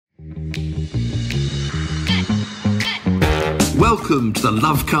Welcome to the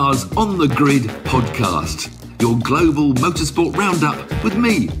Lovecars on the Grid podcast, your global motorsport roundup with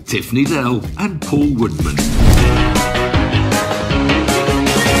me, Tiff, Needell and Paul Woodman.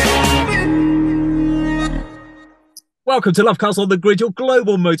 Welcome to Lovecars on the Grid, your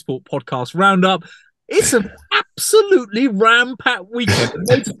global motorsport podcast roundup. It's an absolutely ram-packed weekend of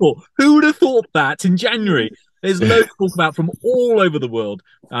motorsport. Who would have thought that in January? There's loads to talk about from all over the world,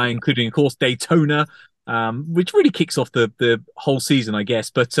 including, of course, Daytona, which really kicks off the whole season, I guess.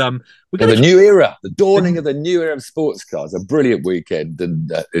 But we're going the new era, the dawning of the new era of sports cars. A brilliant weekend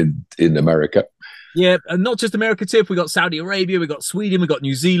in America. Yeah, and not just America, Tiff. We got Saudi Arabia, we got Sweden, we got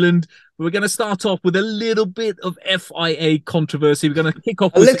New Zealand. We're going to start off with a little bit of FIA controversy. We're going to kick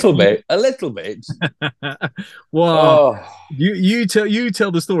off a little bit. Wow, you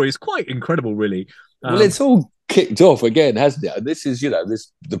tell the story. It's quite incredible, really. Well, it's all kicked off again, hasn't it? And this is,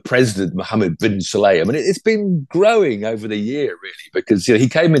 the president, Mohammed bin Sulayem, and it's been growing over the year, really, because he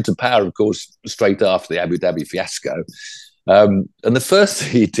came into power, of course, straight after the Abu Dhabi fiasco. And the first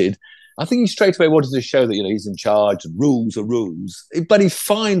thing he did, I think he straight away wanted to show that, he's in charge and rules are rules. But he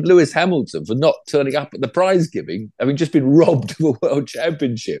fined Lewis Hamilton for not turning up at the prize giving, having just been robbed of a world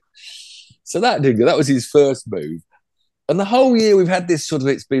championship. So that was his first move. And the whole year we've had this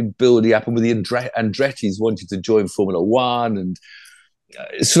it's been building up, and with the Andretti's wanting to join Formula One, and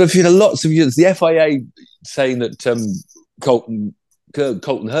lots of years, the FIA saying that Colton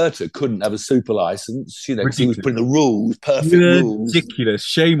Herta couldn't have a super license, because he was putting the rules, perfect rules. Ridiculous.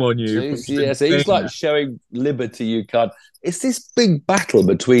 Shame on you. So he's like showing Liberty you can't. It's this big battle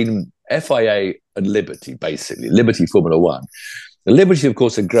between FIA and Liberty, basically. Liberty Formula One. The Liberty, of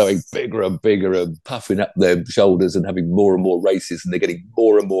course, are growing bigger and bigger and puffing up their shoulders and having more and more races, and they're getting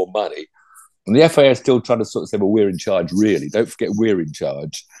more and more money. And the FIA is still trying to say, well, we're in charge, really. Don't forget we're in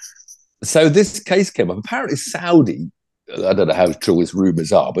charge. So this case came up. Apparently Saudi, I don't know how true his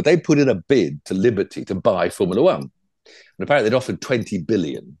rumours are, but they put in a bid to Liberty to buy Formula One. And apparently they'd offered 20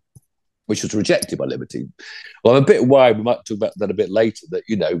 billion, which was rejected by Liberty. Well, I'm a bit worried, we might talk about that a bit later, that,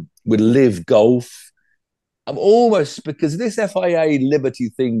 with Live Golf, I'm almost, because this FIA Liberty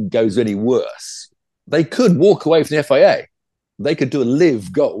thing goes any worse, they could walk away from the FIA. They could do a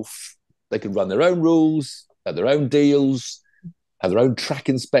Live Golf. They could run their own rules, have their own deals, have their own track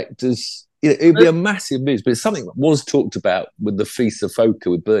inspectors. It'd be a massive move, but it's something that was talked about with the FISA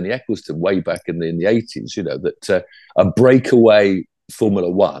FOCA with Bernie Ecclestone way back in the 80s, that a breakaway Formula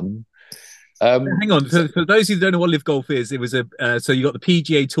One. Hang on, for those who don't know what Live Golf is, it was so you got the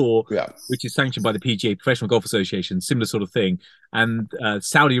PGA Tour, which is sanctioned by the PGA, Professional Golf Association, similar sort of thing, and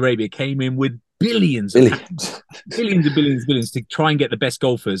Saudi Arabia came in with billions and billions to try and get the best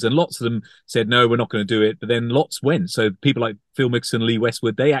golfers, and lots of them said no, we're not going to do it, but then lots went. So people like Phil Mickelson, Lee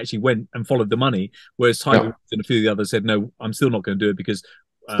Westwood, they actually went and followed the money, whereas Tiger Woods and a few of the others said no, I'm still not going to do it because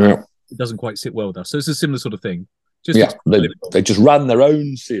it doesn't quite sit well with us. So it's a similar sort of thing. They just run their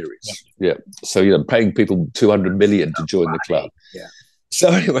own series. Yeah. So, paying people 200 million to join the club. Yeah. So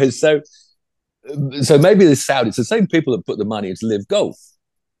anyway, so maybe the Saudis, it's the same people that put the money into Live Golf.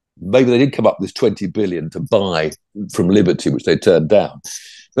 Maybe they did come up with this 20 billion to buy from Liberty, which they turned down.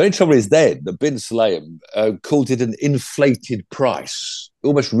 The only trouble is then that bin Sulayem called it an inflated price,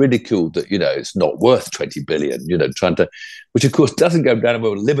 almost ridiculed that, it's not worth 20 billion, which of course doesn't go down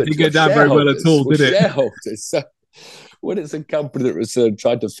well with Liberty. It didn't go down very well at all, did it? Shareholders. So when it's a company that was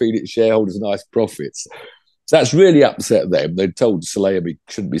trying to feed its shareholders nice profits, so that's really upset them. They told Sulayem he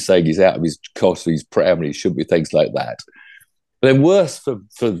shouldn't be saying he's out of his cost, he's proud, he shouldn't be things like that. But then worse for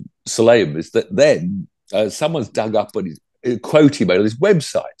Sulayem is that then someone's dug up on a quote he made on his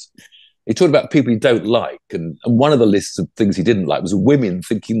website. He talked about people he don't like, and one of the lists of things he didn't like was women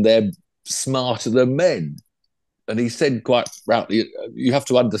thinking they're smarter than men. And he said quite roundly, you have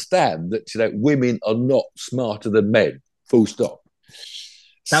to understand that women are not smarter than men, full stop.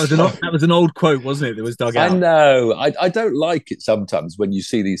 That was an old quote, wasn't it, that was dug out? I know. I don't like it sometimes when you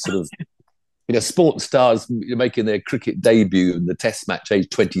see these sort of sports stars making their cricket debut in the test match age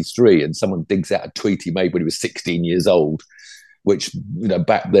 23, and someone digs out a tweet he made when he was 16 years old, which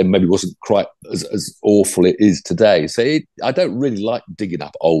back then maybe wasn't quite as awful it is today. So I don't really like digging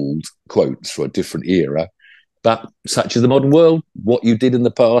up old quotes for a different era, but such is the modern world. What you did in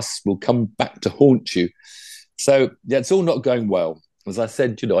the past will come back to haunt you. So it's all not going well. As I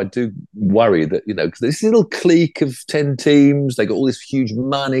said, I do worry that because this little clique of 10 teams, they got all this huge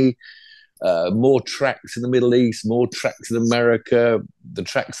money. More tracks in the Middle East, more tracks in America. The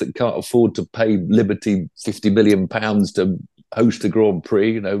tracks that can't afford to pay Liberty £50 million to host a Grand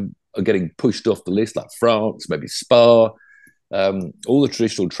Prix, are getting pushed off the list, like France, maybe Spa. All the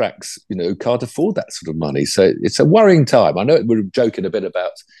traditional tracks, can't afford that sort of money. So it's a worrying time. I know we're joking a bit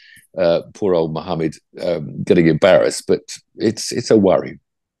about poor old Mohammed getting embarrassed, but it's a worry.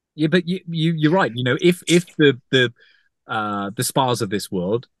 Yeah, but you're right. If the Spas of this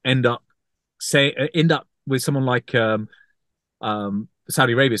world end up with someone like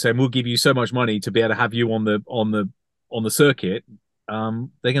Saudi Arabia saying we'll give you so much money to be able to have you on the circuit,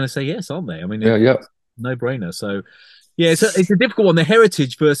 they're going to say yes, aren't they? I mean, yeah, no brainer. So yeah, it's a difficult one. The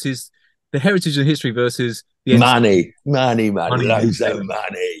heritage and history versus the money, loads of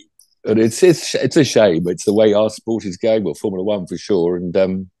money. And it's a shame. It's the way our sport is going. Well, Formula One for sure.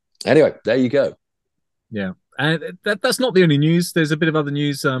 And anyway, there you go. Yeah. And that's not the only news. There's a bit of other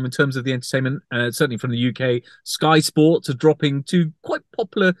news in terms of the entertainment, certainly from the UK. Sky Sports are dropping two quite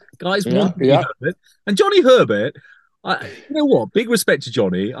popular guys. Herbert and Johnny Herbert. You know what? Big respect to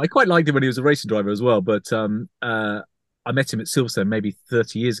Johnny. I quite liked him when he was a racing driver as well. But I met him at Silverstone maybe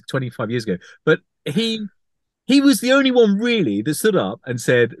 25 years ago. But he was the only one really that stood up and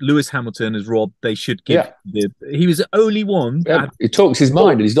said Lewis Hamilton has robbed. They should give. He was the only one. He talks his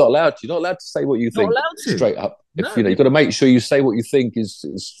mind, and he's not allowed to. You're not allowed to say what you think straight up. You've got to make sure you say what you think is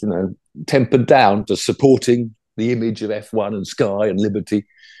tempered down to supporting the image of F1 and Sky and Liberty.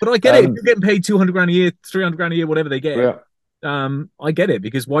 But I get it. If you're getting paid 200 grand a year, 300 grand a year, whatever they get. I get it,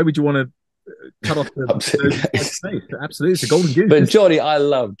 because why would you want to cut off the absolutely, it's a golden goose. But Johnny, I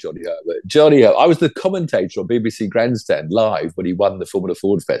love Johnny Herbert. I was the commentator on BBC Grandstand live when he won the Formula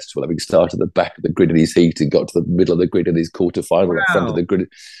Ford Festival, having started at the back of the grid in his heat and got to the middle of the grid in his quarterfinal in front of the grid.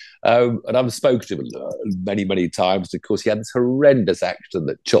 And I've spoken to him many, many times. Of course, he had this horrendous accident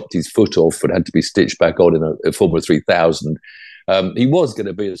that chopped his foot off and had to be stitched back on in a Formula 3000. He was going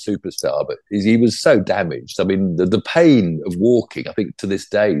to be a superstar, but he was so damaged. I mean, the pain of walking, I think to this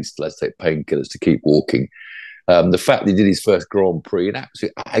day, he still has to take painkillers to keep walking. The fact that he did his first Grand Prix in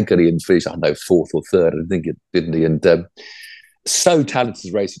absolute agony and finished, I don't know, fourth or third, I think, didn't he? And so talented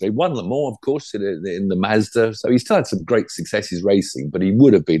as racing. He won Le Mans, of course, in the Mazda. So he still had some great successes racing, but he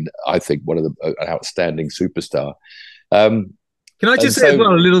would have been, I think, an outstanding superstar. Can I just say as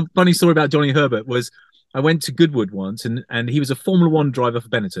well, a little funny story about Johnny Herbert was, I went to Goodwood once, and he was a Formula One driver for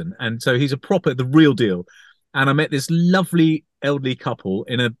Benetton, and so he's the real deal. And I met this lovely elderly couple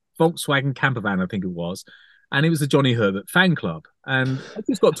in a Volkswagen camper van, I think it was, and it was the Johnny Herbert fan club. And I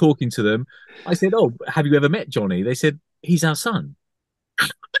just got talking to them. I said, "Oh, have you ever met Johnny?" They said, "He's our son."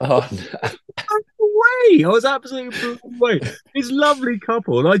 Oh, no. Way! I was absolutely blown away. This lovely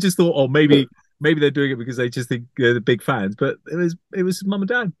couple, and I just thought, oh, maybe they're doing it because they just think they're the big fans. But it was mum and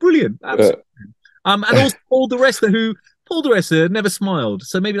dad, brilliant, absolutely. And also Paul di Resta never smiled,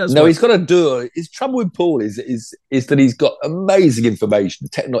 so maybe that's he's got to do it. His trouble with Paul is that he's got amazing information.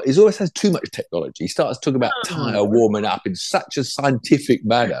 He always has too much technology. He starts talking about tyre warming up in such a scientific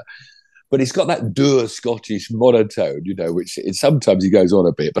manner, but he's got that dour Scottish monotone, which sometimes he goes on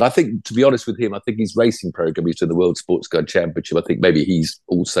a bit. But I think, to be honest with him, I think his racing program, he's in the World Sports Car Championship. I think maybe he's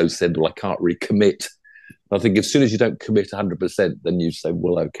also said, well, I can't really commit. I think as soon as you don't commit 100%, then you say,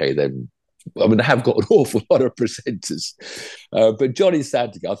 well, okay, then. I mean, I have got an awful lot of presenters, but Johnny's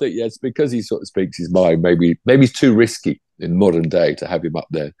sad to go. I think, yes, because he sort of speaks his mind. Maybe it's too risky in modern day to have him up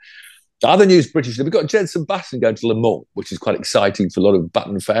there. The other news, British, we've got Jenson Button going to Le Mans, which is quite exciting for a lot of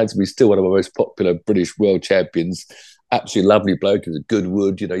Button fans. He's still one of our most popular British world champions. Absolutely lovely bloke. He's a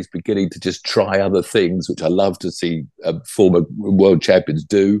Goodwood. He's beginning to just try other things, which I love to see former world champions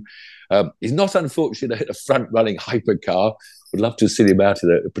do. He's not, unfortunately, a front-running hypercar. Would love to see him out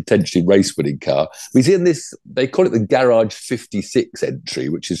in a potentially race-winning car. He's in this, they call it the Garage 56 entry,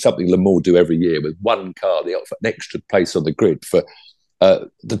 which is something Le Mans do every year with one car, they offer an extra place on the grid for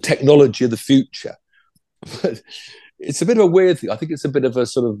the technology of the future. But it's a bit of a weird thing. I think it's a bit of a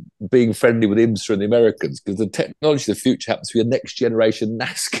sort of being friendly with IMSA and the Americans, because the technology of the future happens to be a next-generation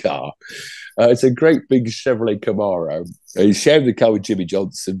NASCAR. It's a great big Chevrolet Camaro. He's sharing the car with Jimmy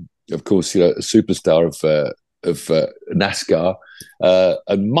Johnson, of course, a superstar of NASCAR,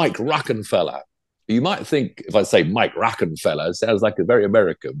 and Mike Rockenfeller. You might think, if I say Mike Rockenfeller, sounds like a very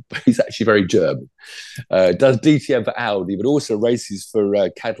American, but he's actually very German. Does DTM for Audi, but also races for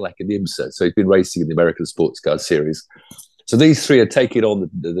Cadillac and IMSA. So he's been racing in the American Sports Car Series. So these three are taking on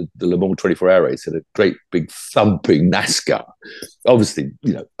the Le Mans 24-hour race in a great big thumping NASCAR. Obviously,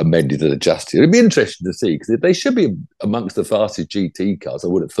 amended and adjusted. It'd be interesting to see, because they should be amongst the fastest GT cars, I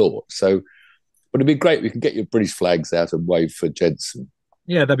would have thought. So, but it'd be great. We can get your British flags out and wave for Jenson.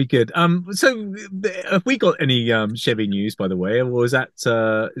 Yeah, that'd be good. So have we got any Chevy news, by the way, or is that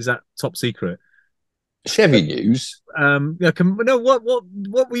top secret? Chevy news? What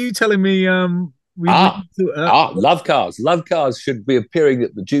were you telling me? Lovecars should be appearing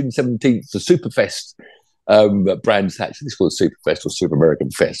at the June 17th, the Superfest Brands Hatch. It's called Superfest or Super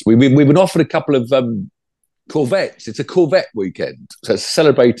American Fest. We've been offered a couple of Corvettes. It's a Corvette weekend, so it's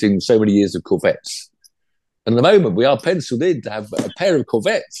celebrating so many years of Corvettes. And at the moment, we are penciled in to have a pair of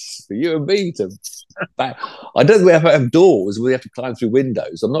Corvettes for you and me to. I don't think we have doors. We have to climb through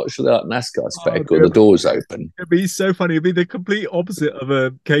windows. I'm not sure they're like NASCAR spec or the doors open. It'd be so funny. It'd be the complete opposite of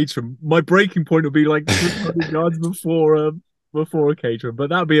a Caterham. My breaking point would be like 300 yards before a Caterham,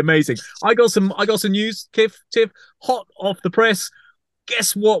 but that'd be amazing. I got some news, Tiff, hot off the press.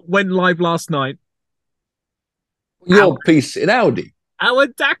 Guess what went live last night? Your piece in Audi. Our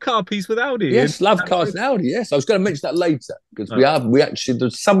Dakar piece with Audi. Yes, Lovecars and Audi. Yes, I was going to mention that later because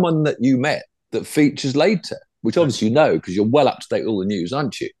there's someone that you met that features later, which obviously you know because you're well up to date with all the news,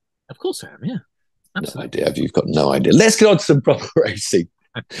 aren't you? Of course I am. Yeah, absolutely. No idea. You've got no idea. Let's get on to some proper racing.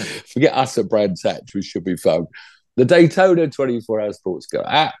 Forget us at Brands Hatch, which should be fun. The Daytona 24-hour sports car,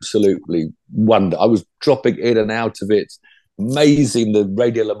 absolutely wonder. I was dropping in and out of it. Amazing, the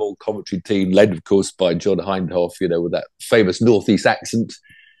Radio Le Mans commentary team, led, of course, by John Hindhoff, with that famous Northeast accent.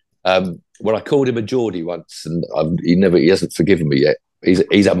 When I called him a Geordie once, and he hasn't forgiven me yet. He's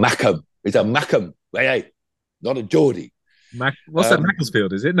a Mackham. He's a Mackham. Hey, not a Geordie. What's that,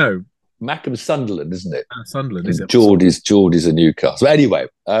 Macclesfield, is it? No. Mackham, Sunderland, isn't it? Sunderland, is it? Geordie's a Newcastle. But anyway,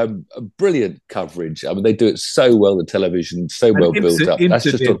 a brilliant coverage. I mean, they do it so well, the television, so well built up. That's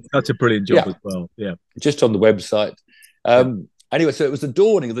just such a brilliant job as well. Yeah. Just on the website. Anyway, so it was the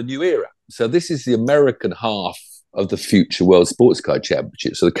dawning of the new era. So this is the American half of the future World Sports Car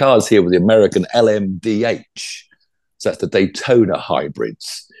Championship. So the cars here were the American LMDH. So that's the Daytona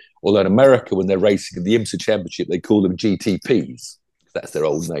hybrids. Although in America, when they're racing in the IMSA Championship, they call them GTPs. That's their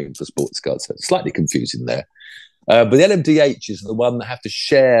old name for sports cars. So it's slightly confusing there. But the LMDHs are the one that have to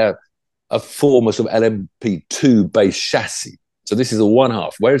share a former sort of LMP2 based chassis. So this is the one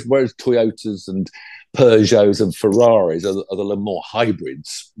half. Whereas Toyotas and Peugeots and Ferraris are the Le Mans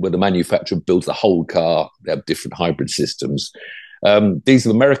hybrids, where the manufacturer builds the whole car. They have different hybrid systems. These are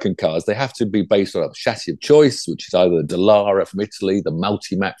American cars. They have to be based on a chassis of choice, which is either the Dallara from Italy, the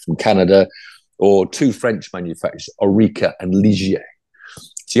Multimac from Canada, or two French manufacturers, Oreca and Ligier.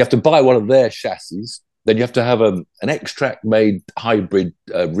 So you have to buy one of their chassis. Then you have to have an extract-made hybrid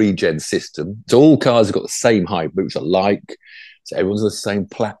regen system. So all cars have got the same hybrid, which I like. So everyone's on the same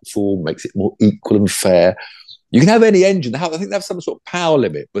platform, makes it more equal and fair. You can have any engine. I think they have some sort of power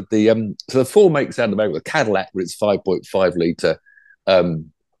limit, but so the four makes out of America, the Cadillac with its 5.5 litre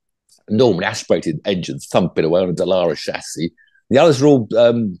normally aspirated engine thumping away on a Dallara chassis. The others are all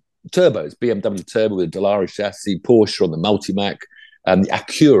turbos, BMW turbo with a Dallara chassis, Porsche on the Multimac, and the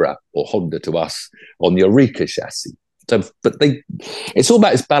Acura, or Honda to us, on the Oreca chassis. So, but it's all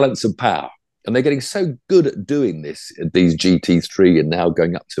about its balance of power. And they're getting so good at doing this, these GT3 and now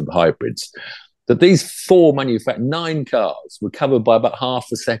going up to hybrids, that these four manufactured 9 cars were covered by about half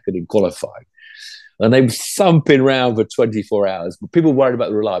a second in qualifying. And they were thumping around for 24 hours. But people worried about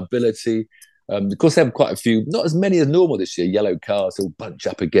the reliability. Of course, they have quite a few, not as many as normal this year, yellow cars, they'll bunch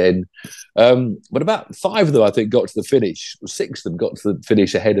up again. But about 5 of them, I think, got to the finish. 6 of them got to the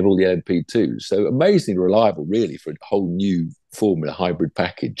finish ahead of all the LMP2s. So amazingly reliable, really, for a whole new Formula hybrid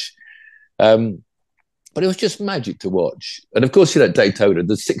package. But it was just magic to watch. And of course, at Daytona,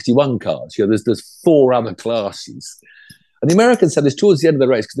 there's 61 cars. There's 4 other classes. And the Americans said this towards the end of the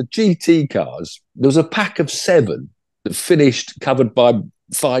race, because the GT cars, there was a pack of 7 that finished covered by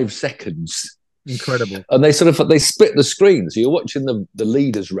 5 seconds. Incredible. And they split the screen. So you're watching the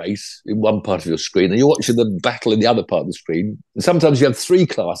leaders race in one part of your screen, and you're watching them battle in the other part of the screen. And sometimes you have 3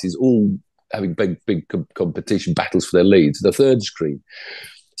 classes all having big competition battles for their leads, the third screen.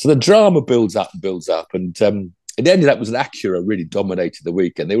 So the drama builds up. And it ended up with an Acura really dominated the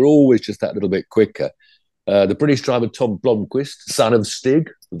weekend. They were always just that little bit quicker. The British driver, Tom Blomqvist, son of Stig,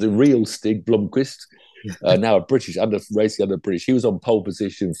 the real Stig Blomqvist, now racing under British. He was on pole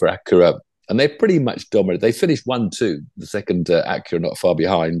position for Acura, and they pretty much dominated. They finished 1-2, the second Acura not far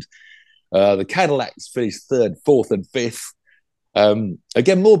behind. The Cadillacs finished 3rd, 4th and 5th.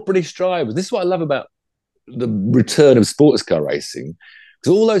 Again, more British drivers. This is what I love about the return of sports car racing.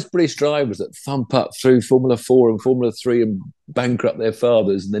 Because all those British drivers that thump up through Formula 4 and Formula 3 and bankrupt their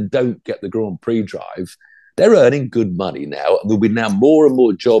fathers and then don't get the Grand Prix drive, they're earning good money now. And there'll be now more and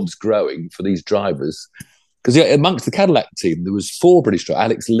more jobs growing for these drivers. Because amongst the Cadillac team, there was 4 British drivers: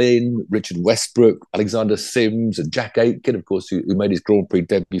 Alex Lynn, Richard Westbrook, Alexander Sims, and Jack Aitken, of course, who made his Grand Prix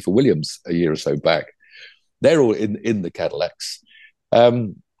debut for Williams a year or so back. They're all in the Cadillacs.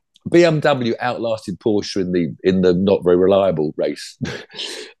 BMW outlasted Porsche in the not very reliable race.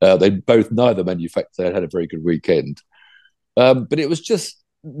 Neither manufacturer had a very good weekend, but it was just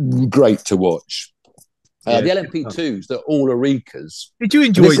great to watch. The LMP2s, they're all Orecas. Did you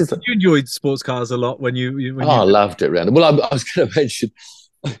enjoy sports cars a lot when you? I loved it, Randall. Well, I was going to mention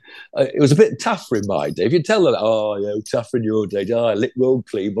it was a bit tougher in my day. If you tell them, tougher in your day, Roll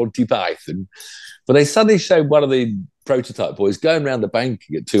Clean, Monty Python, but they suddenly showed one of the prototype boys going around the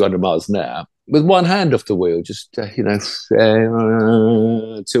banking at 200 miles an hour with one hand off the wheel, just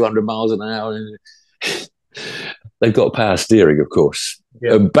 200 miles an hour. They've got power steering, of course.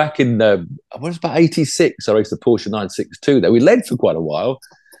 Yeah. Back in, was about 86, I raced the Porsche 962 there. We led for quite a while.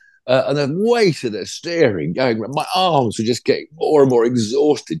 And the weight of the steering going, my arms were just getting more and more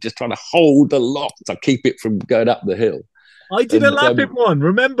exhausted, just trying to hold the lock to keep it from going up the hill. I did a lap in one.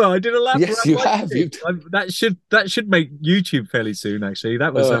 Remember, I did a lap. Yes, you have. That should make YouTube fairly soon. Actually,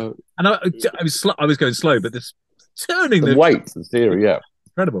 that was, and I was going slow, but this turning the weight, the steering, yeah.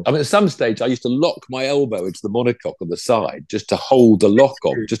 Incredible. I mean, at some stage, I used to lock my elbow into the monocoque on the side just to hold the lock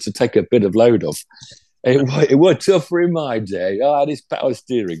on, just to take a bit of load off. It was tougher in my day. This power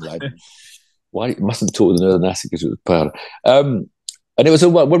steering, lad. Why it mustn't talk to the Northern Acid because it was power. And it was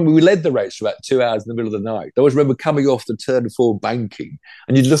when we led the race for about 2 hours in the middle of the night. I always remember coming off the turn 4 banking,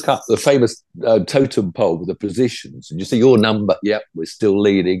 and you'd look up the famous totem pole with the positions, and you see your number. Yep, we're still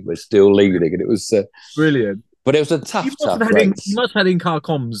leading, and it was brilliant. But it was a tough race. You must have had in-car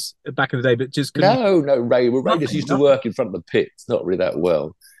comms back in the day, but just no, Ray. Well, Ray just used to work in front of the pits, not really that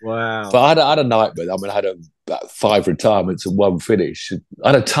well. Wow. But I had a nightmare. I mean, I had about 5 retirements and 1 finish.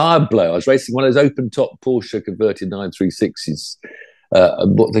 I had a tyre blow. I was racing one of those open-top Porsche converted 936s,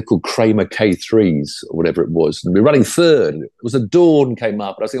 what they call Kramer K3s or whatever it was. And we were running third. It was a dawn came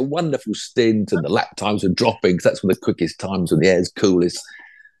up, and I was in a wonderful stint, and the lap times were dropping because that's when the quickest times when the air's coolest.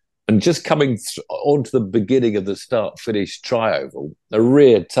 And just coming onto the beginning of the start-finish tri-oval, the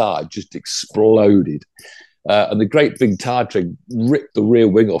rear tyre just exploded. And the great big tyre tread ripped the rear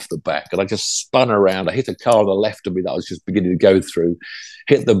wing off the back. And I just spun around. I hit a car on the left of me that I was just beginning to go through,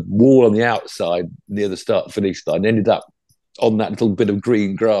 hit the wall on the outside near the start-finish line, ended up on that little bit of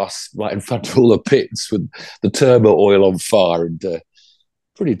green grass right in front of all the pits with the turbo oil on fire, and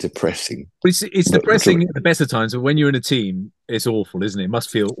pretty depressing. It's depressing at the best of times, but when you're in a team, it's awful, isn't it? It must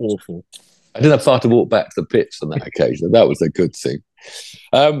feel awful. I didn't have far to walk back to the pits on that occasion. That was a good thing.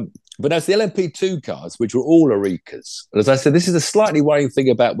 But as the LMP2 cars, which were all Orecas, and as I said, this is a slightly worrying thing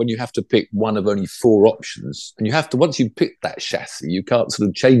about when you have to pick one of only 4 options, and you have to, once you pick that chassis, you can't sort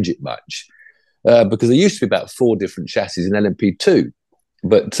of change it much, because there used to be about 4 different chassis in LMP2,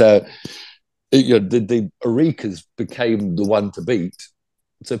 but the Orecas became the one to beat.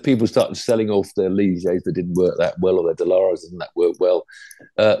 So people started selling off their Ligiers that didn't work that well, or their Delaras didn't that work well.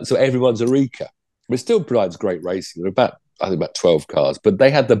 So everyone's Oreca. It still provides great racing. There are about 12 cars, but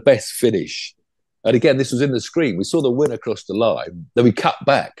they had the best finish. And again, this was in the screen. We saw the win across the line. Then we cut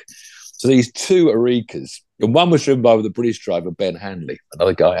back. So these 2 Orecas, and one was driven by the British driver, Ben Hanley,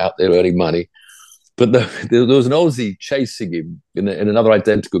 another guy out there earning money. But there was an Aussie chasing him in another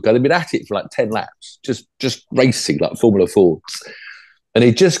identical car. They'd been at it for like 10 laps, just racing like Formula 4. And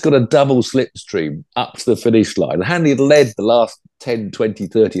he just got a double slipstream up to the finish line. And Hanley had led the last 10, 20,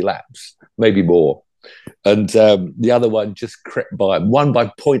 30 laps, maybe more. And the other one just crept by, won by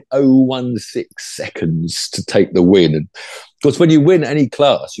 0.016 seconds to take the win. And of course, when you win any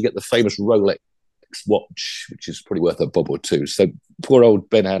class, you get the famous Rolex watch, which is probably worth a bob or two. So poor old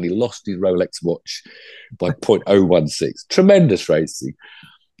Ben Hanley lost his Rolex watch by 0.016. Tremendous racing.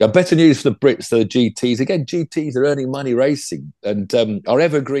 Better news for the Brits, the GTs. Again, GTs are earning money racing. And our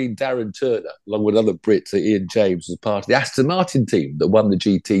evergreen Darren Turner, along with other Brits, Ian James, was part of the Aston Martin team that won the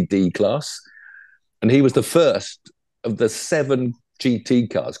GTD class. And he was the first of the 7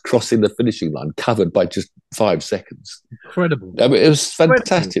 GT cars crossing the finishing line, covered by just 5 seconds. Incredible. I mean, it was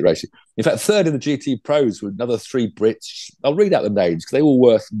fantastic racing. In fact, third in the GT Pros with another 3 Brits. I'll read out the names because they're all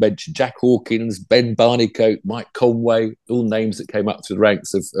worth mention. Jack Hawkins, Ben Barneycoat, Mike Conway, all names that came up through the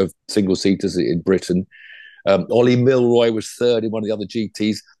ranks of single-seaters in Britain. Ollie Milroy was third in one of the other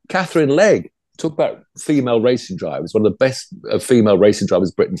GTs. Catherine Legg, talk about female racing drivers, one of the best female racing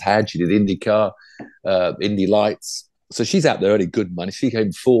drivers Britain's had. She did IndyCar, Indy Lights. So she's out there earning good money. She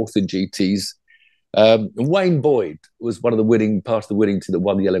came 4th in GTs. And Wayne Boyd was part of the winning team that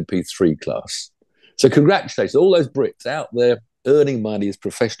won the LMP3 class. So congratulations, all those Brits out there earning money as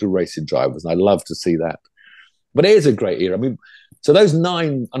professional racing drivers. And I love to see that. But it is a great era. I mean, so those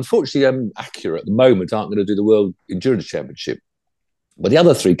 9, unfortunately, Acura at the moment aren't going to do the World Endurance Championship. But the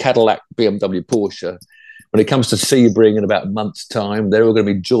other 3, Cadillac, BMW, Porsche, When it comes to Sebring in about a month's time, they're all going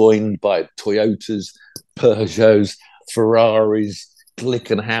to be joined by Toyotas, Peugeots, Ferraris,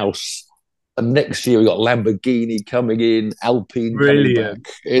 Glickenhaus. And next year, we've got Lamborghini coming in, Alpine coming back.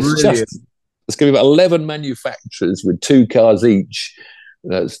 It's going to be about 11 manufacturers with 2 cars each.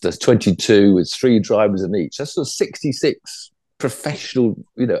 That's 22 with 3 drivers in each. That's sort of 66 professional,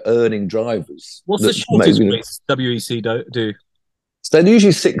 earning drivers. What's the shortest race WEC do? So they're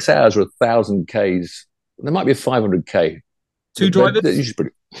usually 6 hours or 1,000 Ks. There might be a 500K. 2 drivers? They're usually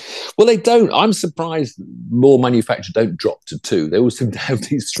pretty... Well, they don't. I'm surprised more manufacturers don't drop to 2. They all seem to have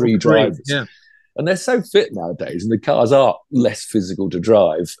these 3 drivers. Yeah. And they're so fit nowadays, and the cars are less physical to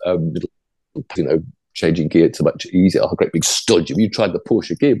drive. Changing gear so much easier. Oh, great big stud. You tried the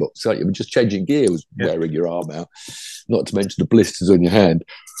Porsche gearbox, aren't you? I mean, just changing gear was wearing your arm out, not to mention the blisters on your hand.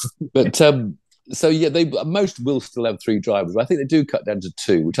 But most will still have 3 drivers. But I think they do cut down to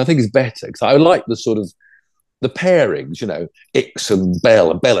 2, which I think is better, because I like the sort of the pairings, Ix and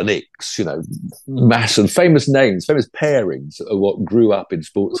Bell and Ix, mass and famous names, famous pairings are what grew up in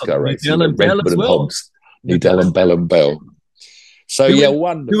sports car racing. Needell and Bell as well. Needell and Bell. So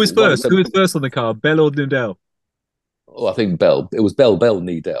who was first? Who was first on the car, Bell or Needell? Oh, I think Bell. It was Bell,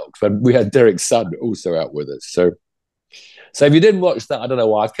 Needell. We had Derek's son also out with us. So if you didn't watch that, I don't know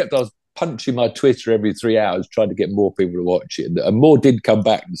why. I was punching my Twitter every 3 hours trying to get more people to watch it, and more did come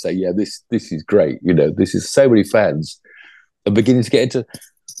back and say, "Yeah, this is great." This is so many fans are beginning to get into.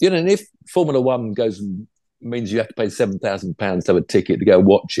 And if Formula One means you have to pay £7,000 to have a ticket to go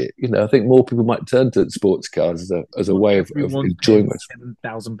watch it, I think more people might turn to sports cars as a way of enjoying it.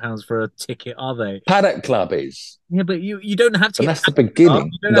 £7,000 for a ticket, are they? Paddock Club is. Yeah, but you don't have to. And that's the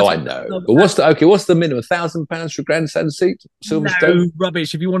beginning. No, I know. But what's the minimum? £1,000 for a grandstand seat? Silverstone? No,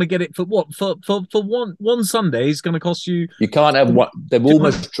 rubbish. If you want to get it for what? For one Sunday is going to cost you. You can't have one. They're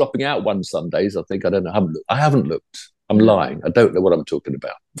almost dropping out one Sundays. I think. I don't know. I haven't looked. I'm lying. I don't know what I'm talking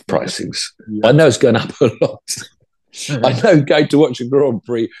about. Pricings. Yeah. I know it's going up a lot. I know going to watch a Grand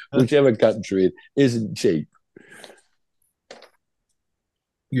Prix, whichever country, isn't cheap.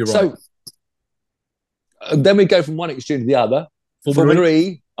 You're right. So then we go from one extreme to the other. Formula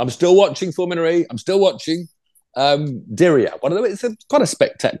E. I'm still watching Formula E. I'm still watching Diriyah. It's quite a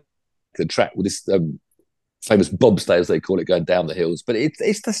spectacular track with this famous bobsleigh, as they call it, going down the hills. But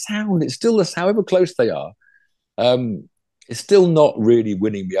it's the sound. It's still the sound, however close they are. It's still not really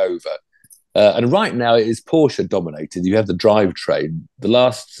winning me over. And right now it is Porsche dominated. You have the drivetrain.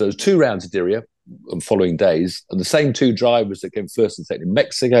 So there's 2 rounds of Diriyah on following days, and the same 2 drivers that came first and second in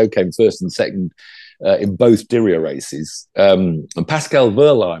Mexico came first and second in both Diriyah races. And Pascal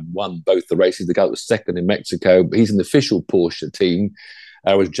Wehrlein won both the races. The guy that was second in Mexico, but he's in the official Porsche team.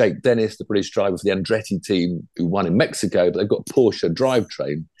 Was Jake Dennis, the British driver for the Andretti team, who won in Mexico, but they've got Porsche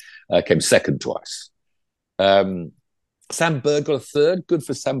drivetrain, came second twice. Sam Bird got a third. Good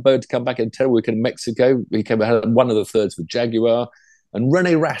for Sam Bird to come back in a terrible weekend in Mexico. He had one of the thirds for Jaguar. And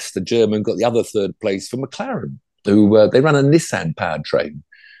René Rast, the German, got the other third place for McLaren, who they ran a Nissan powertrain.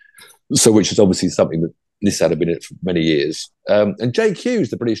 So, which is obviously something that Nissan have been in it for many years. And Jake Hughes,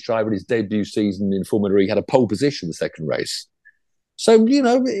 the British driver in his debut season in Formula E, had a pole position in the second race. So,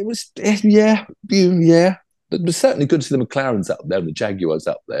 it was, yeah. It was certainly good to see the McLarens up there and the Jaguars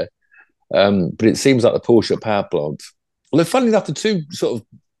up there. But it seems like the Porsche power plant. Well, funnily enough, the 2 sort of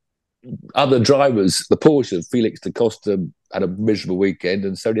other drivers, the Porsche, Felix da Costa had a miserable weekend,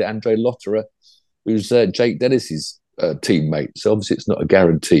 and so did Andre Lotterer, who's Jake Dennis's teammate. So obviously it's not a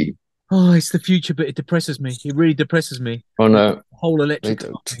guarantee. Oh, it's the future, but it depresses me. It really depresses me. Oh, no. The whole electric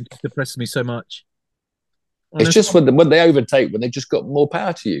depresses me so much. It's just when they overtake, when they've just got more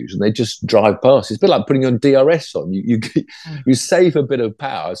power to use and they just drive past. It's a bit like putting on DRS on. You save a bit of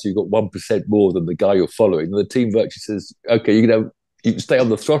power, so you've got 1% more than the guy you're following. And the team virtually says, okay, you can stay on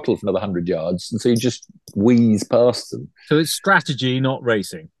the throttle for another 100 yards. And so you just wheeze past them. So it's strategy, not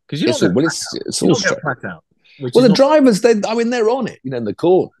racing. Because it's all strategy. Well, the drivers, they're on it, in the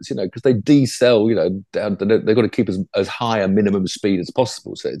corners, because they decel, they've got to keep as high a minimum speed as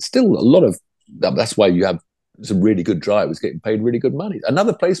possible. So it's still a lot of, that's why you have some really good drivers getting paid really good money.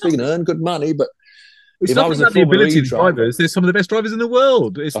 Another place where you can earn good money, but it's not about the ability of drivers. There's some of the best drivers in the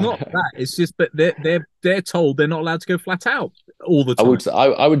world. It's not that. It's just that they're told they're not allowed to go flat out all the time.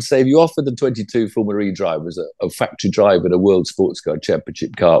 I would say if you offered the 22 Formula E drivers a factory drive in a World Sports Car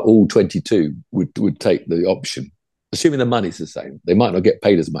Championship car, all 22 would take the option, assuming the money's the same. They might not get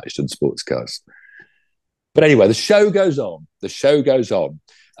paid as much than sports cars. But anyway, the show goes on.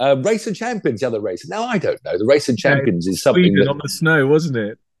 Race of Champions, the other race. Now, I don't know. The Race of Champions is something Sweden on the snow, wasn't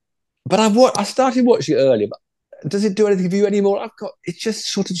it? But I started watching it earlier. But does it do anything for you anymore? It's just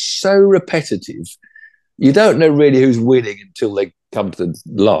sort of so repetitive. you don't know really who's winning until they come to the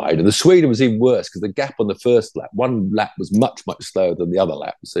line. And the Sweden was even worse because the gap on the first lap, one lap was much, much slower than the other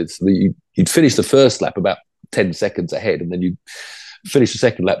lap. So you'd finish the first lap about 10 seconds ahead, and then you finish the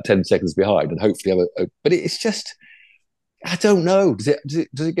second lap 10 seconds behind, and hopefully have a but it's just, I don't know. Does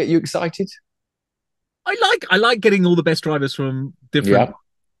it get you excited? I like getting all the best drivers from different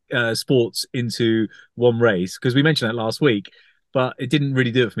sports into one race, because we mentioned that last week, but it didn't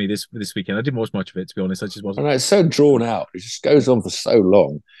really do it for me this weekend. I didn't watch much of it, to be honest. I just wasn't. I know, it's so drawn out. It just goes on for so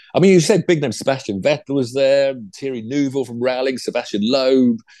long. I mean, you said big name Sebastian Vettel was there, Thierry Neuville from Rowling, Sebastian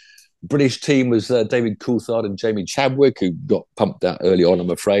Loeb. British team was David Coulthard and Jamie Chadwick, who got pumped out early on,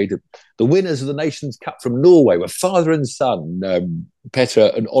 I'm afraid. The winners of the Nations Cup from Norway were father and son,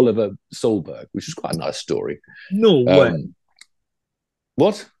 Petter and Oliver Solberg, which is quite a nice story. No way.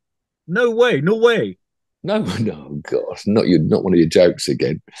 What? No way. No, God, not one of your jokes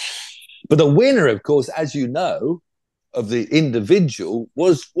again. But the winner, of course, as you know, of the individual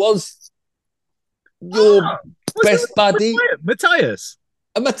was your best buddy, Matthias.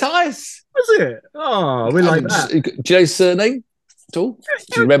 Matthias. Was it? Oh, we like that. Do you know his surname at all?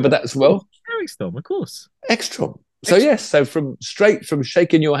 Do you remember that as well? Ekstrom, of course. Ekstrom. So yes, so straight from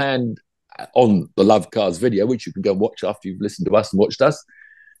shaking your hand on the Lovecars video, which you can go and watch after you've listened to us and watched us,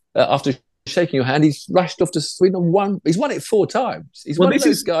 after shaking your hand, he's rushed off to Sweden and won. He's won it 4 times. He's one of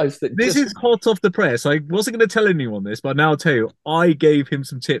those guys that. This is hot off the press. I wasn't going to tell anyone this, but now I'll tell you. I gave him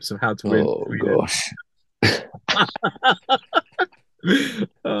some tips of how to win. Oh gosh.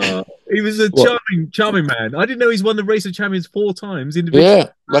 He was a charming man. I didn't know he's won the Race of Champions 4 times individually. Yeah,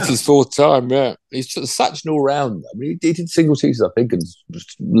 that's his 4th time. Yeah, he's such an all-rounder. I mean, he did single seasons, I think, and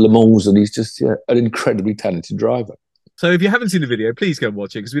Le Mans, and he's just an incredibly talented driver. So if you haven't seen the video, please go and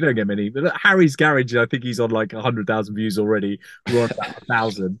watch it, because we don't get many. But Harry's Garage, I think he's on like 100,000 views already. We're on about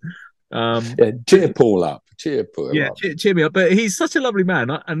 1,000. Cheer Paul up. Cheer me up. But he's such a lovely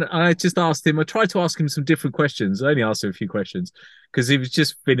man, and I just asked him. I tried to ask him some different questions. I only asked him a few questions because he was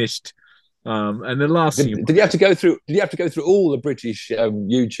just finished. And the last thing, did you have to go through? Did you have to go through all the British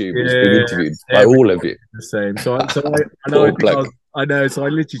YouTubers being interviewed by all of you? The same. So I know. So I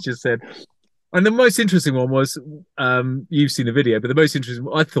literally just said. And the most interesting one was, you've seen the video, but the most interesting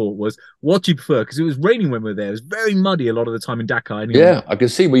one I thought was, what do you prefer? Because it was raining when we were there. It was very muddy a lot of the time in Dakar. Yeah, I can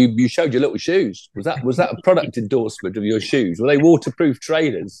see where you showed your little shoes. Was that a product endorsement of your shoes? Were they waterproof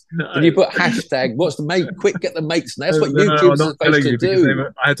trainers? No. Did you put hashtag, what's the mate? Quick, get the mates. That's what YouTubers are supposed to do.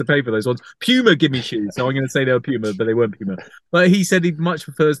 I had to pay for those ones. Puma give me shoes, so I'm going to say they were Puma, but they weren't Puma. But he said he much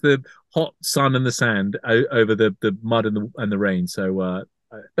prefers the hot sun and the sand over the mud and the rain. So,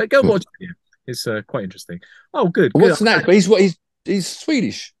 but go watch it. It's quite interesting. Oh, good. What's next? He's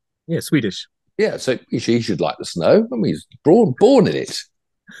Swedish. Yeah, Swedish. Yeah, so he should like the snow. I mean, he's born in it.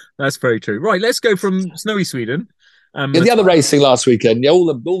 That's very true. Right, let's go from snowy Sweden. The other racing last weekend. Yeah,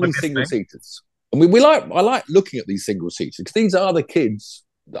 all these single seaters. I mean, I like looking at these single seaters because these are the kids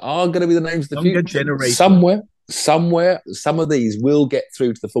that are going to be the names of the future. Generation. Somewhere, some of these will get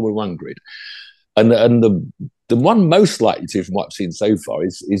through to the Formula One grid, and the one most likely to, from what I've seen so far,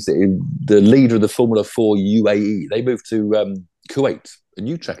 is the leader of the Formula 4 UAE. They moved to Kuwait, a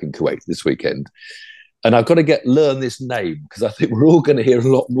new track in Kuwait this weekend. And I've got to learn this name because I think we're all going to hear a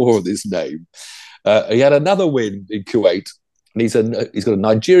lot more of this name. He had another win in Kuwait, and he's got a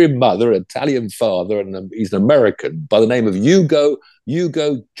Nigerian mother, an Italian father, and he's an American by the name of Hugo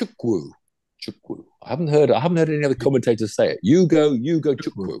Chukwu. I haven't heard any other commentators say it. Hugo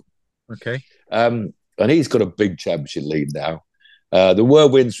Chukwu. Okay. And he's got a big championship lead now. The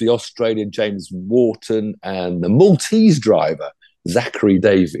whirlwinds for the Australian James Wharton and the Maltese driver Zachary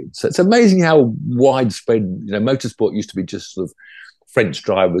David. So it's amazing how widespread, motorsport used to be just sort of French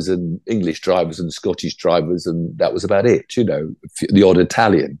drivers and English drivers and Scottish drivers, and that was about it, the odd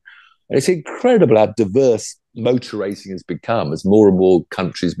Italian. And it's incredible how diverse motor racing has become as more and more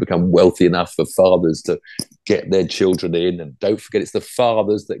countries become wealthy enough for fathers to get their children in. And don't forget, it's the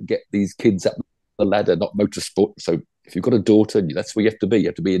fathers that get these kids up the ladder, not motorsport. So if you've got a daughter, that's where you have to be. You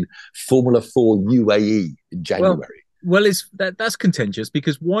have to be in Formula 4 UAE in January. Well, that's contentious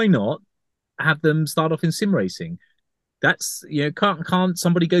because why not have them start off in sim racing? That's can't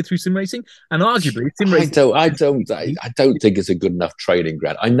somebody go through sim racing? And arguably, sim racing. I don't think it's a good enough training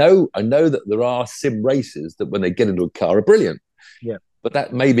ground. I know that there are sim racers that when they get into a car are brilliant. Yeah. But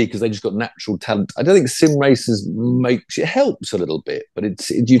that may be because they just got natural talent. I don't think sim races it helps a little bit, but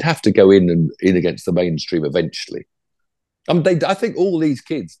you'd have to go in against the mainstream eventually. I think all these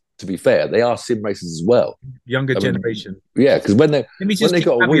kids to be fair. They are sim racers as well. Younger generation. Yeah, because when they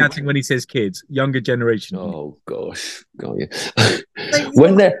got a week, when he says kids, younger generation. Oh gosh,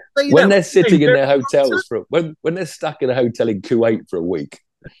 when they're sitting in their hotels when they're stuck in a hotel in Kuwait for a week,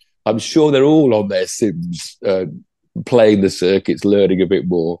 I'm sure they're all on their sims, playing the circuits, learning a bit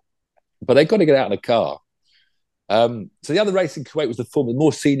more. But they've got to get out in a car. So the other race in Kuwait was the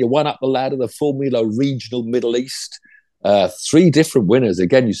more senior one up the ladder, the Formula Regional Middle East. 3 different winners.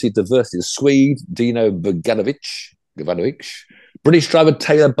 Again, you see diversity. The Swede, Dino Bogdanovic, British driver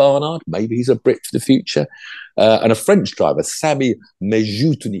Taylor Barnard, maybe he's a Brit for the future, and a French driver, Sami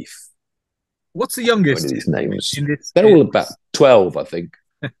Mejoutounif. What's the youngest? These names. They're all about 12, I think.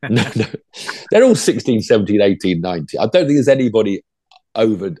 No. They're all 16, 17, 18, 19. I don't think there's anybody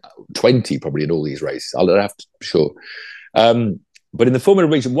over 20 probably in all these races. I'll have to be sure. But in the Formula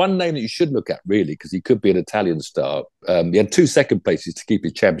region, one name that you should look at, really, because he could be an Italian star. He had 2 second places to keep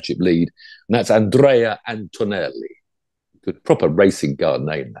his championship lead, and that's Andrea Antonelli. Good, proper racing car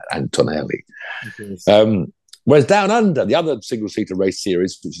name, that Antonelli. Whereas down under, the other single-seater race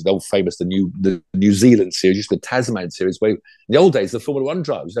series, which is the old famous, the New Zealand series, just the Tasman series, where in the old days, the Formula One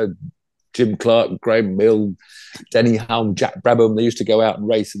drivers, Jim Clark, Graham Mill, Denny Hulme, Jack Brabham, they used to go out and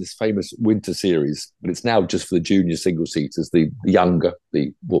race in this famous winter series, but it's now just for the junior single-seaters, the younger,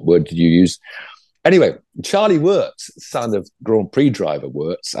 what word did you use? Anyway, Charlie Wirtz, son of Grand Prix driver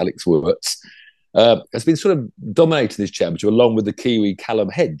Wirtz, Alex Wirtz, has been sort of dominating this championship along with the Kiwi Callum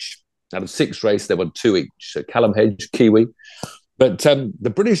Hedge. Out of 6 races, they won 2 each. So Callum Hedge, Kiwi. But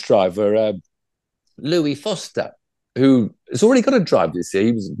the British driver, Louis Foster, who has already got a drive this year.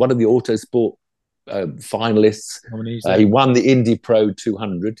 He was one of the Autosport finalists. He won the Indy Pro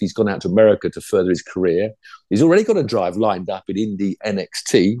 200. He's gone out to America to further his career. He's already got a drive lined up in Indy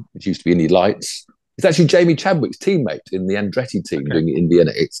NXT, which used to be Indy Lights. It's actually Jamie Chadwick's teammate in the Andretti team doing Indy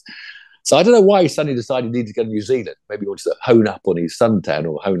NXT. So I don't know why he suddenly decided he needed to go to New Zealand. Maybe he wanted to hone up on his suntan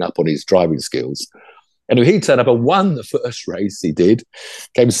or hone up on his driving skills. Anyway, he turned up and won the first race he did,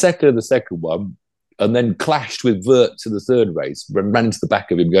 came second in the second one, and then clashed with Wirtz in the third race, ran into the back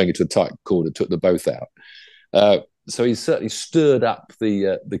of him going into a tight corner, took them both out. So he's certainly stirred up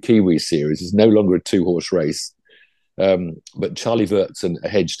the Kiwi series. It's no longer a 2-horse race. But Charlie Wirtz and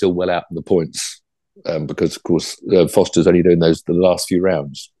Hedge still well out in the points because, of course, Foster's only doing the last few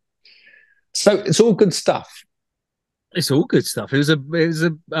rounds. So it's all good stuff. It's all good stuff. It was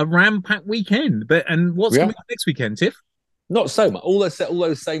a ram-packed weekend. And what's coming up next weekend, Tiff? Not so much. All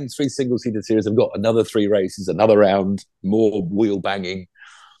those same 3 single-seater series have got another 3 races, another round, more wheel banging.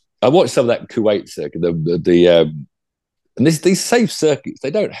 I watched some of that Kuwait circuit. And these safe circuits,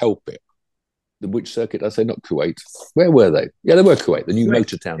 they don't help it. Which circuit? I say not Kuwait. Where were they? Yeah, they were Kuwait, the new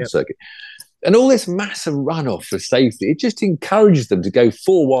Motortown circuit. And all this massive runoff for safety, it just encourages them to go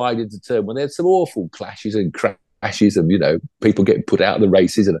 4 wide into turn when there's some awful clashes and crashes and, people getting put out of the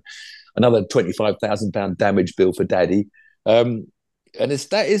races and another £25,000 damage bill for daddy. And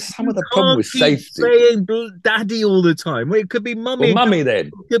that is some of the problem with safety. Saying daddy all the time. Well, it could be mummy. Well, mummy then.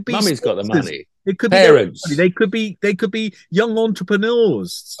 It could be mummy's got the money. It could parents. Be they could be young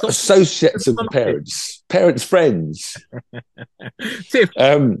entrepreneurs. Associates of parents. Parents' friends. Tiff,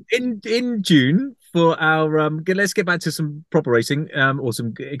 in June for our let's get back to some proper racing or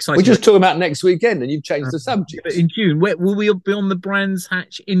some exciting. We're just talking about next weekend, and you've changed the subject. In June, will we be on the Brands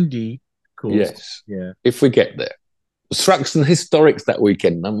Hatch Indy course? Yes. Yeah. If we get there. Thruxton Historics that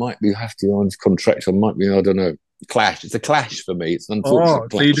weekend. I might have to on contract. I might be. I don't know. Clash. It's a clash for me. It's an unfortunate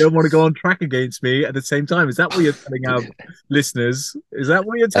clash. So you don't want to go on track against me at the same time? Is that what you're telling our listeners? Is that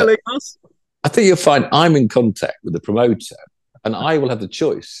what you're telling us? I think you'll find I'm in contact with the promoter, and I will have the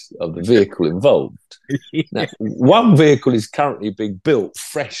choice of the vehicle involved. Now, one vehicle is currently being built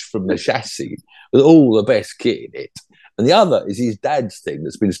fresh from the chassis with all the best kit in it. And the other is his dad's thing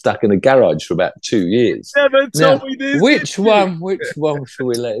that's been stuck in a garage for about 2 years. Never told me this. Which one shall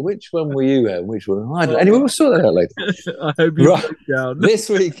we let? Which one will you have? Which one? I don't know. Anyway, we'll sort that out later. I hope you break down. This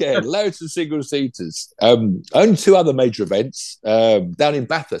weekend, loads of single seaters. Only 2 other major events down in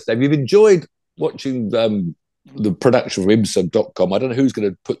Bathurst. Now, if you've enjoyed watching the production from Imsub.com, I don't know who's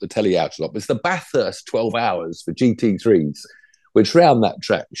going to put the telly out a lot, but it's the Bathurst 12 hours for GT3s, which round that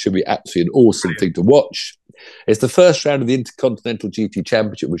track should be absolutely an awesome thing to watch. It's the first round of the Intercontinental GT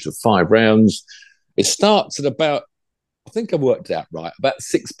Championship, which is 5 rounds. It starts at about, I think I've worked it out right, about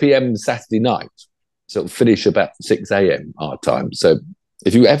 6 p.m. Saturday night. So it'll finish about 6 a.m. our time. So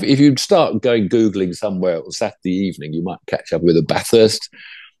if you start Googling somewhere on Saturday evening, you might catch up with a Bathurst.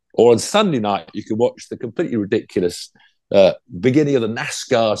 Or on Sunday night, you can watch the completely ridiculous beginning of the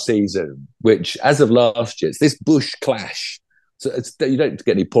NASCAR season, which, as of last year, it's this Busch Clash So you don't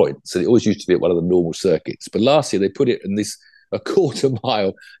get any points. So it always used to be at one of the normal circuits. But last year they put it in a quarter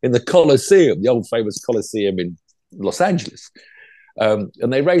mile in the Coliseum, the old famous Coliseum in Los Angeles. And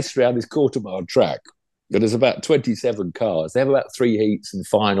they raced around this quarter mile track. And there's about 27 cars. They have about 3 heats and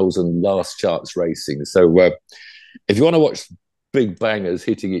finals and last chance racing. So if you want to watch big bangers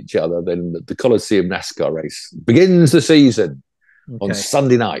hitting each other, then the Coliseum NASCAR race begins the season on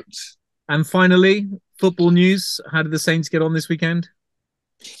Sunday night. And finally, football news. How did the Saints get on this weekend?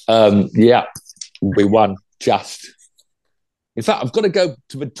 Yeah, we won just. In fact, I've got to go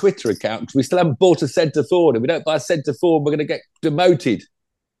to my Twitter account because we still haven't bought a centre forward. If we don't buy a centre forward, we're going to get demoted.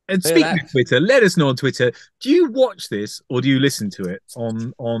 And speaking of Twitter, let us know on Twitter. Do you watch this or do you listen to it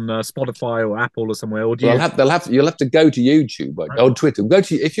on Spotify or Apple or somewhere? Or do you? You'll have to go to YouTube on Twitter. Go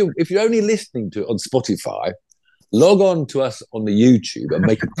to if you're only listening to it on Spotify, log on to us on the YouTube and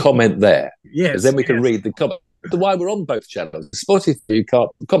make a comment there. Yes, because then we can read the comment. That's why we're on both channels. Spotify, you can't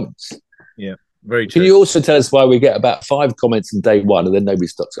comments. Yeah, very true. Can you also tell us why we get about 5 comments on day one and then nobody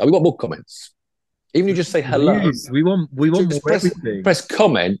stops? We want more comments. Even if you just say hello. Please, we want more everything. Press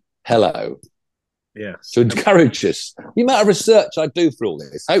comment, hello. Yes. To encourage us. The amount of research I do for all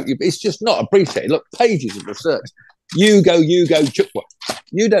this, it's just not appreciated. Look, pages of research. You go, chukwa.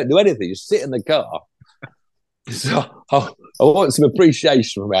 You don't do anything. You sit in the car. So I want some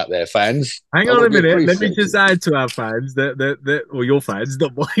appreciation from out there, fans. Hang on a minute. Let me just add to our fans, or your fans,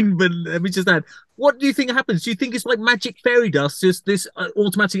 not mine, but let me just add. What do you think happens? Do you think it's like magic fairy dust? Just this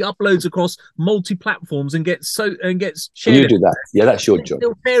automatically uploads across multi-platforms and gets shared? You do that. Yeah, that's your job.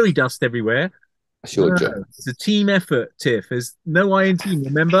 Still fairy dust everywhere. That's your job. It's a team effort, Tiff. There's no I in team,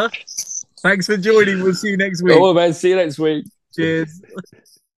 remember? Thanks for joining. We'll see you next week. Oh, man. See you next week. Cheers.